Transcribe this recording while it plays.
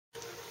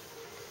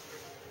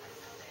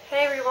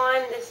Hey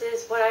everyone, this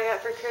is what I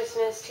got for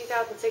Christmas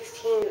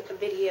 2016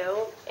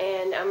 video,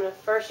 and I'm going to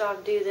first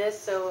off do this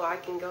so I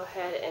can go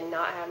ahead and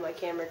not have my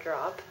camera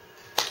drop.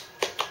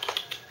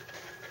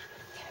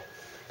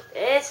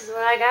 This is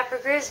what I got for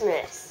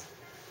Christmas.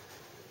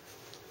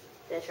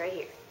 This right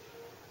here.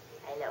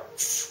 Hello.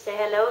 Say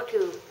hello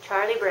to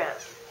Charlie Brown.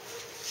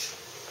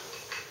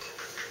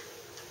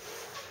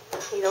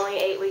 He's only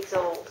 8 weeks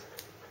old.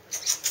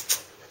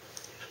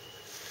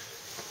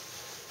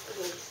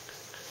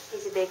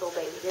 He's a big old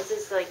baby. This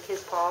is like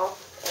his paw,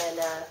 and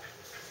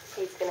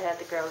he's going to have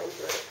to grow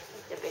into it.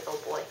 He's a big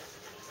old boy.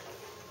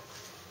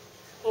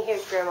 He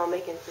hears Grandma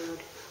making food.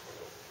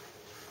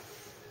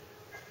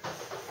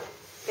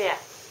 But yeah,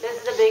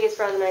 this is the biggest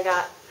present I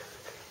got,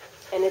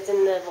 and it's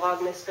in the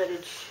Vlogmas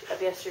footage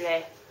of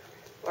yesterday,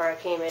 where I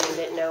came in and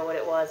didn't know what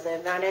it was, and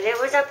I found out it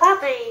was a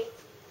puppy!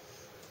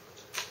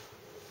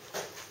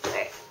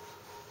 Alright.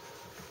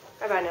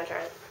 Bye-bye now,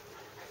 Charlie.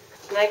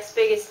 Next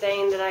biggest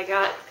thing that I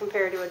got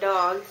compared to a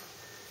dog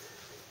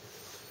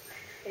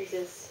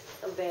is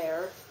a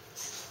bear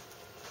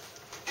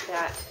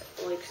that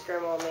Luke's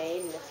grandma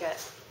made, and it's got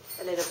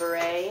a little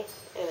beret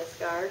and a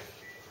scarf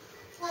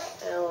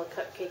and a little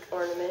cupcake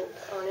ornament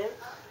on him.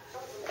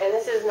 And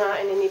this is not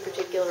in any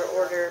particular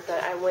order,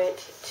 but I went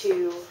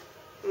to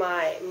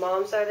my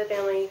mom's side of the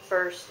family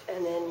first,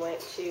 and then went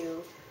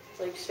to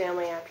Luke's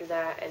family after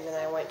that, and then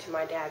I went to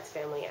my dad's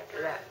family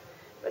after that.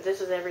 But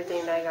this was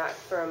everything that I got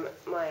from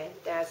my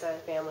dad's side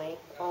of the family.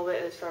 All of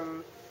it was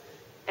from,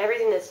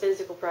 everything that's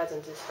physical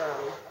presents is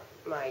from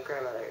my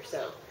grandmother.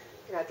 So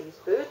I got these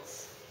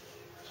boots.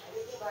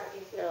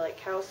 They're like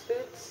house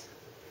boots,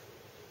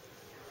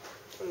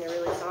 and they're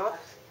really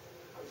soft.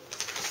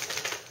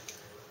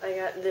 I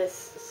got this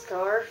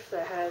scarf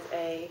that has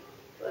a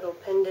little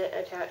pendant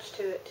attached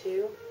to it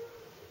too.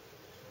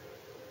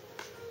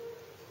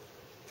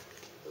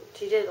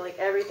 She did like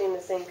everything the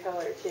same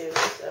color too,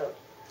 so.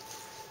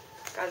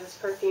 Got this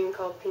perfume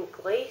called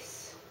Pink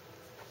Lace.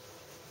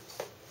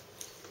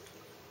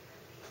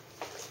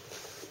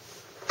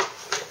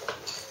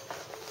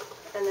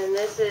 And then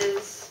this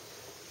is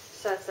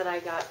stuff that I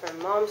got from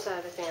Mom's side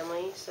of the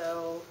family.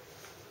 So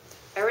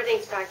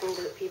everything's packed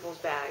into the people's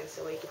bags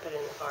so we can put it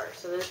in the car.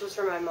 So this was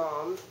for my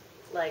mom,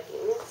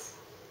 leggings.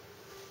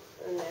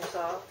 And they're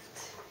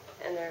soft.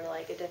 And they're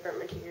like a different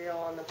material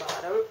on the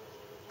bottom.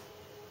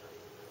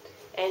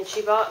 And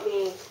she bought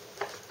me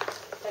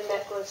a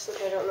necklace,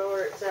 which I don't know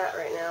where it's at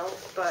right now,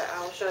 but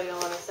I'll show you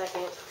all in a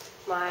second.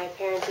 My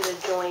parents did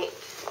a joint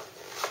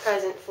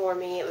present for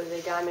me. It was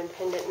a diamond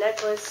pendant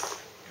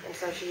necklace, and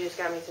so she just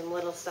got me some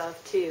little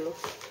stuff too.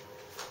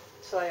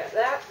 So I got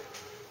that.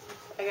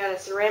 I got a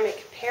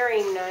ceramic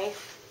paring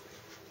knife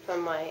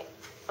from my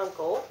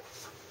uncle.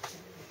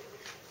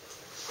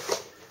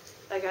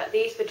 I got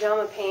these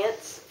pajama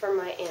pants from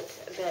my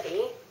Aunt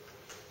Betty,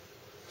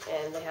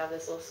 and they have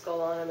this little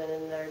skull on them, and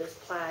then they're this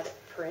plaid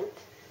print.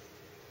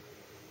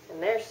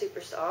 And they're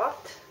super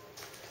soft.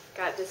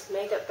 Got this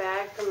makeup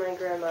bag from my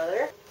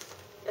grandmother.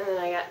 And then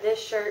I got this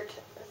shirt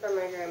from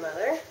my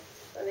grandmother.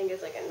 I think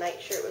it's like a night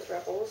shirt with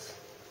ruffles.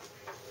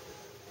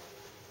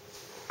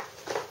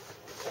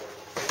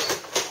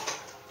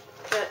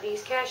 Got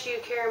these cashew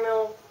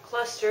caramel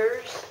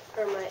clusters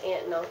from my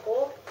aunt and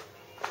uncle.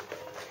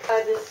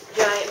 Got this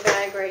giant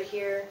bag right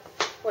here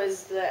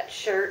was that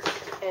shirt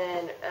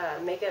and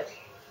makeup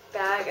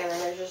bag, and then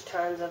there's just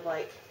tons of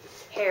like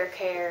hair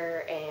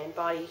care and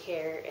body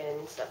care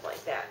and stuff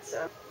like that.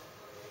 So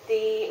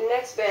the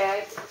next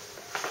bag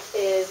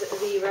is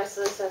the rest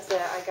of the stuff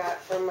that I got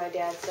from my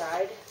dad's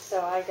side.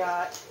 So I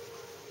got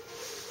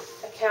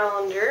a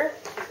calendar.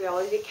 We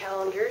always get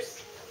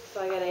calendars.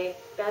 So I got a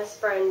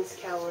best friends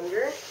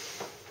calendar.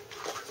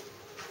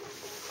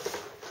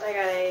 I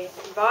got a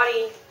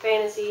Body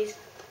Fantasies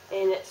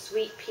in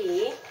Sweet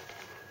Pea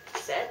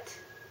set.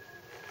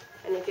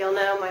 And if y'all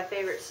know, my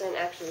favorite scent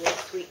actually is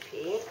Sweet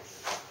Pea.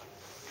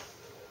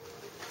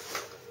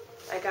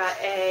 I got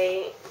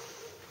a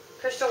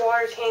Crystal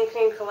Waters hand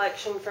cream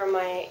collection from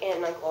my aunt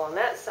and uncle on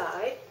that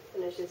side.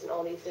 And it's just in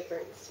all these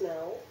different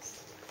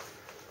smells.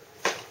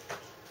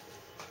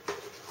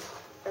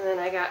 And then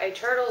I got a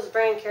Turtles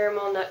brand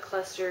caramel nut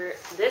cluster,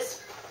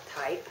 this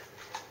type,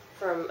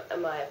 from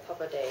my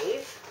Papa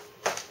Dave.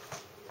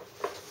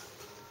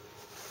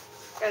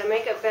 Got a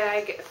makeup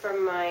bag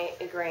from my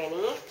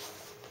granny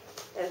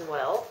as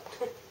well.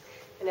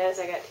 And as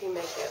I got two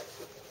makeup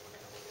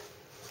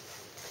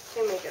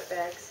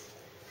bags.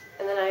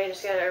 And then I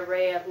just got an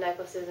array of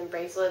necklaces and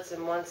bracelets,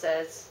 and one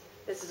says,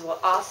 "This is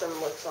what awesome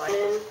looks like."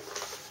 And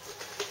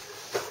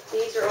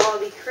these are all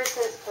the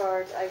Christmas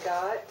cards I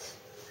got.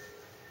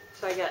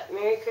 So I got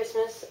Merry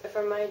Christmas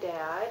from my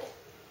dad.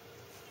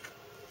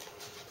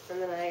 And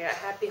then I got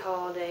Happy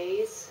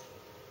Holidays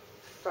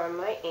from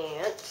my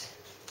aunt.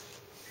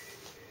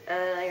 And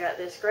then I got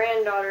this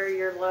Granddaughter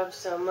You're Loved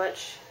So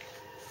Much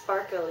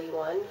sparkly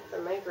one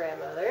from my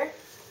grandmother.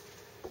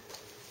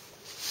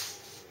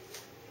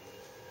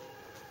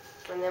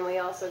 And then we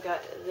also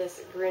got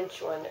this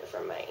Grinch one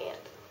from my aunt.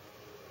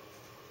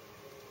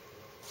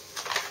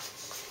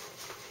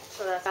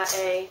 So that's got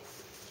a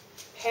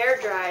hair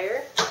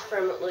dryer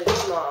from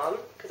Luke's mom,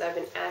 because I've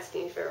been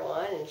asking for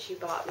one, and she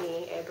bought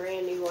me a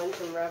brand new one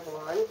from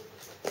Revlon.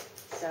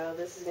 So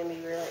this is going to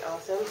be really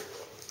awesome.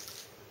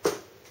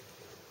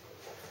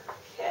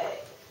 Okay.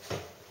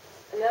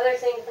 Another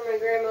thing from my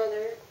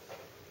grandmother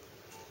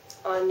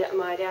on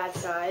my dad's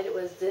side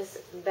was this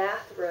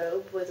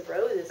bathrobe with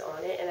roses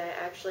on it, and I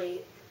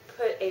actually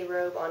put a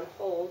robe on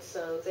hold,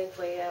 so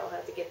thankfully I don't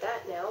have to get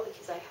that now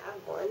because I have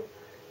one.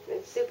 And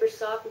it's super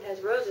soft and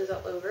has roses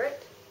all over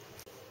it.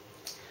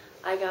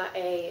 I got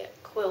a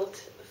quilt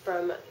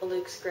from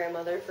Luke's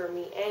grandmother for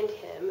me and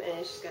him, and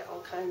it's just got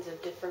all kinds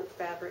of different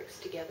fabrics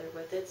together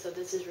with it, so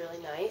this is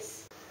really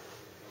nice.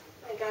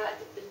 I got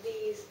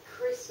these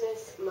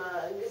Christmas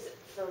mugs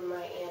from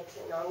my aunt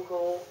and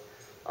uncle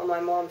on my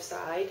mom's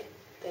side.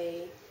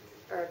 They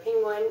are a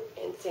penguin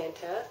and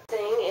Santa.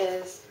 Thing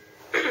is,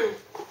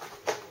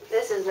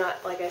 this is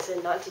not, like I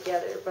said, not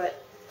together,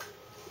 but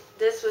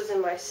this was in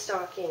my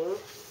stocking.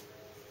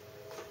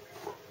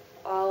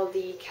 All of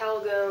the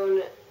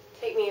Calgone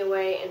Take Me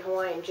Away and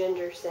Hawaiian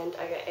Ginger scent.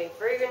 I got a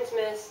fragrance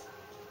mist,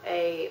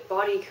 a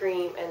body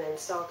cream, and then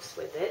socks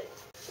with it.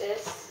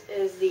 This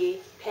is the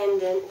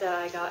pendant that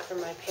I got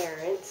from my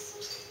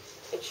parents.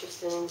 It's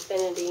just an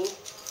infinity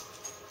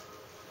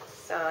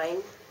sign.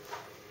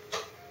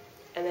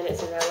 And then it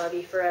says I love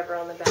you forever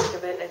on the back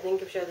of it. And I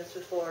think I've showed this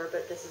before,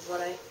 but this is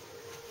what I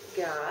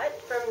got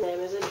from them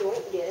as a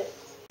joint gift.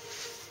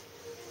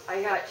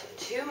 I got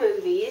 2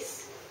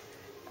 movies.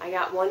 I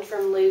got one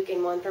from Luke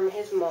and one from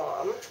his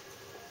mom.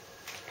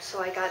 So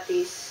I got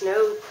the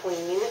Snow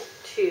Queen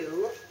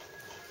 2.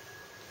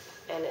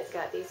 And it's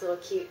got these little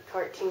cute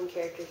cartoon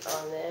characters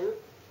on them.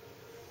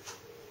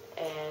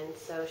 And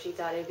so she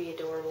thought it'd be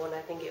adorable, and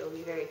I think it would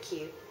be very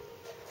cute.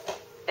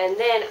 And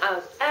then I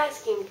was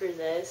asking for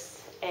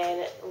this,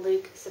 and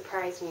Luke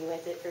surprised me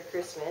with it for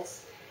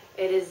Christmas.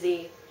 It is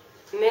the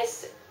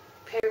Miss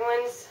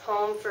Penguin's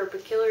Home for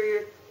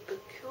Peculiar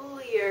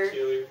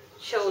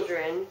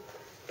Children.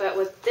 But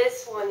with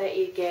this one that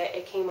you get,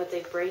 it came with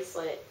a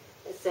bracelet.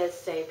 It says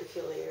Stay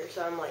Peculiar.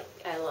 So I'm like,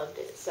 I loved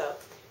it. So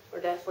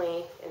we're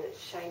definitely, and it's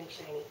shiny,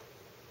 shiny.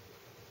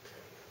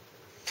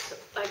 So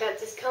I got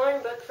this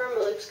coloring book from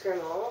Luke's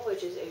grandma,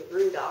 which is a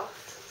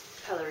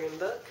Rudolph coloring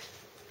book.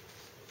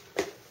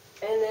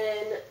 And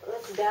then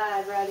let's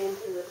dive right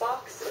into the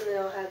box, and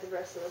then I'll have the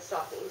rest of the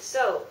stocking.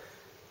 So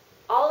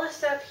all the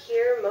stuff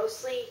here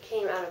mostly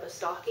came out of a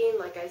stocking,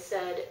 like I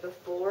said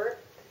before.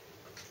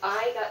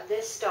 I got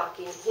this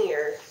stocking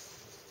here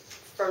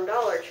from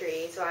Dollar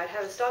Tree, so I'd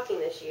have a stocking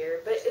this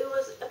year, but it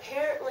was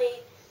apparently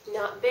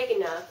not big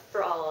enough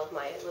for all of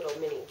my little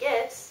mini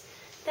gifts,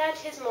 that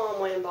his mom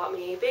went and bought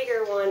me a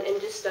bigger one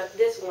and just stuck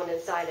this one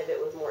inside of it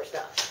with more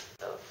stuff.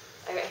 So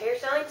I got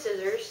hairstyling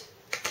scissors,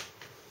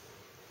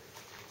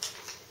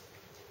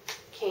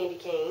 candy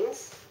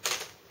canes,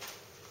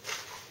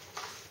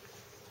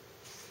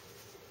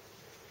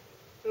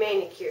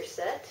 manicure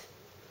set,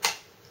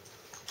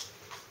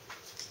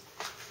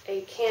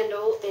 a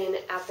candle in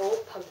apple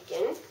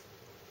pumpkin,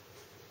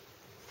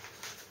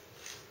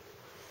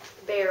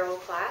 barrel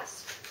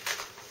clasp,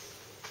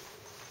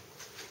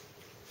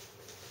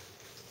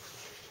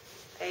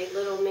 a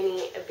little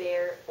mini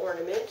bear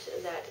ornament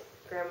that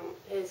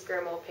his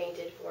grandma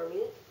painted for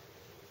me,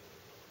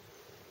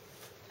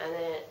 and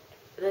then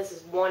this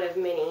is one of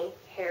many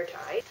hair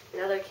ties,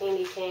 another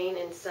candy cane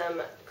and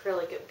some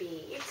acrylic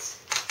beads,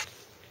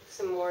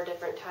 some more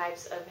different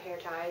types of hair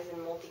ties in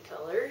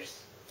multicolors,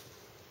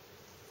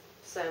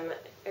 some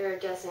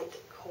iridescent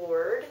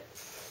cord,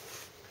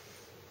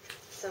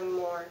 some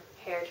more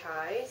hair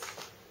ties,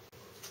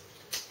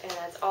 and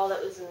that's all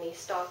that was in the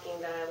stocking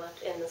that I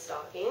left in the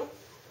stocking.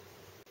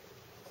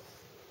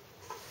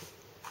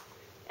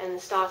 And the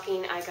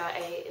stocking, I got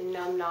a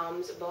Num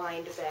Noms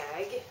blind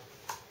bag,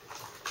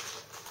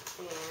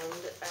 and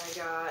I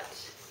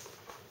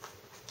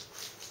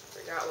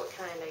forgot what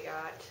kind I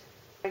got.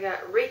 I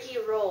got Ricky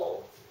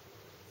Roll.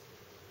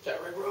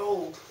 Got Rick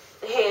rolled.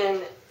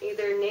 And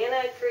either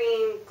Nana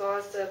Cream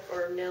Gloss Up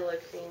or Nilla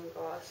Cream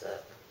Gloss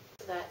Up.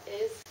 So that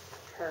is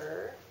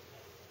her.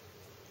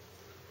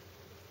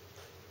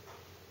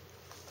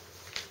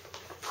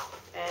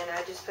 And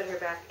I just put her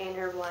back in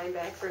her blind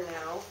bag for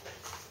now.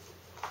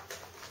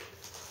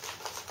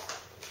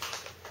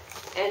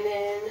 And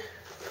then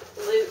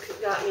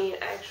Luke got me an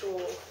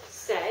actual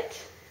set,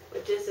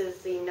 which is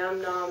the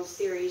Num Nom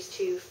Series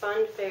 2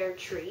 Fun Fair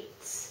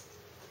Treats.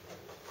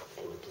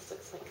 And it just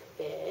looks like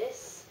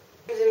this.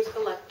 There's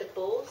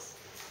collectibles.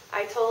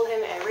 I told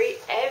him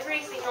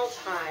every single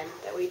time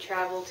that we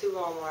travel to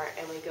Walmart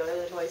and we go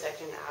to the toy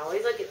section, I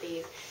always look at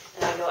these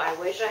and I go, I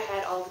wish I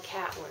had all the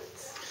cat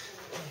ones.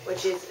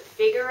 Which is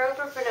Figaro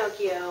from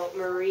Pinocchio,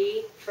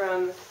 Marie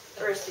from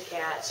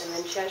Aristocats, and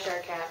then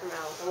Cheshire Cat from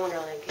Alice in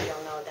Wonderland, because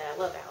y'all know that I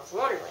love Alice in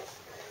Wonderland.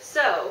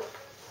 So,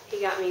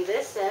 he got me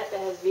this set that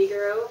has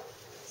Figaro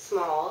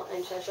small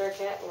and Cheshire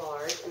Cat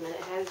large, and then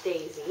it has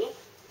Daisy.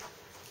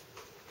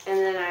 And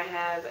then I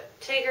have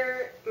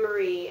Tigger,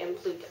 Marie, and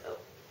Pluto.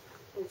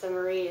 And so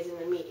Marie is in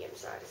the medium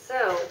size.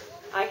 So,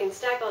 I can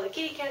stack all the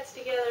kitty cats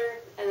together,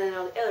 and then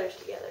all the others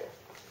together.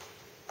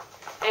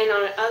 And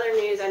on other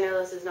news, I know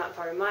this is not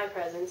part of my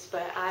presents,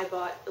 but I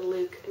bought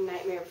Luke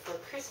Nightmare Before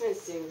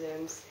Christmas Zoom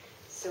Zooms,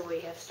 so we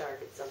have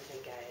started something,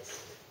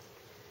 guys.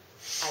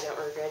 I don't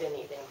regret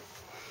anything.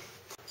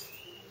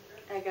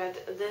 I got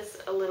this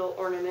little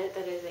ornament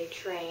that is a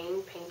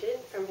train painted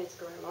from his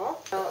grandma.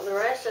 Now, the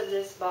rest of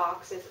this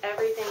box is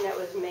everything that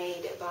was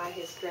made by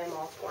his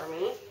grandma for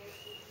me.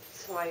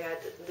 So I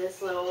got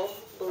this little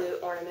blue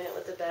ornament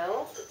with a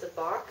bell. It's a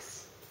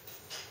box.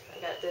 I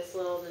got this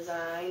little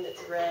design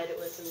that's red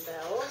with some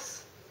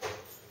bells.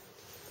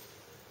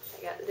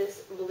 I got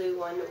this blue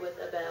one with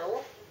a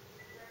bell.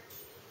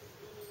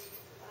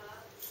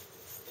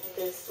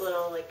 This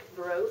little like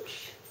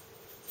brooch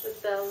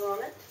with bells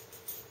on it.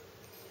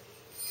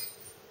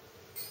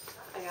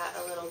 I got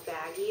a little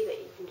baggie that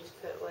you can just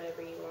put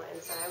whatever you want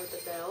inside with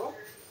the bell.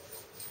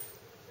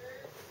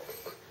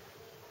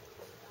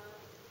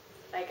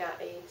 I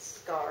got a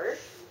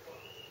scarf.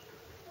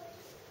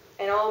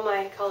 And all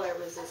my color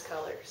was this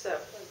color, so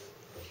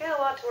we got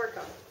a lot to work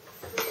on.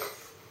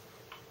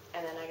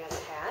 And then I got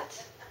a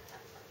hat.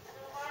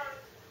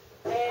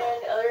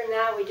 And other than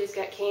that, we just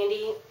got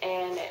candy,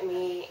 and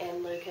me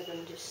and Luke have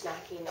been just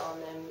snacking on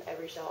them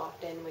every so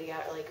often. We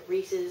got like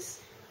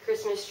Reese's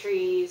Christmas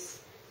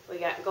trees. We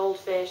got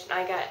goldfish.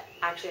 I got,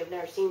 actually I've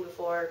never seen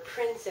before,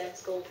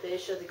 princess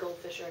goldfish. So the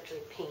goldfish are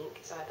actually pink,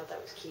 so I thought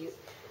that was cute.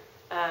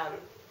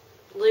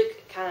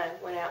 Luke kind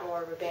of went out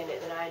more of a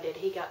bandit than I did.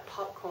 He got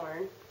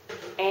popcorn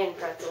and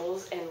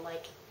pretzels in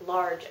like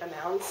large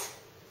amounts.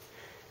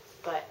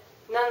 But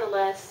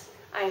nonetheless,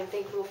 I am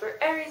thankful for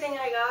everything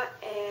I got,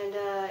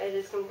 and it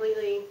is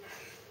completely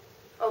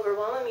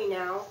overwhelming me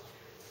now.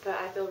 But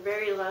I feel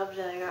very loved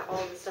that I got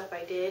all the stuff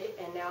I did,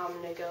 and now I'm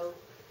going to go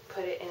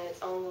put it in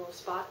its own little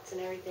spots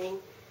and everything.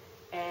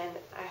 And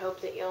I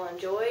hope that y'all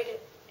enjoyed,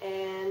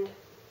 and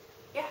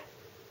yeah,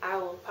 I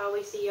will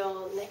probably see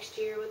y'all next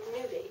year with a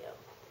new video.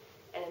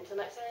 And until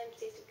next time,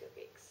 stay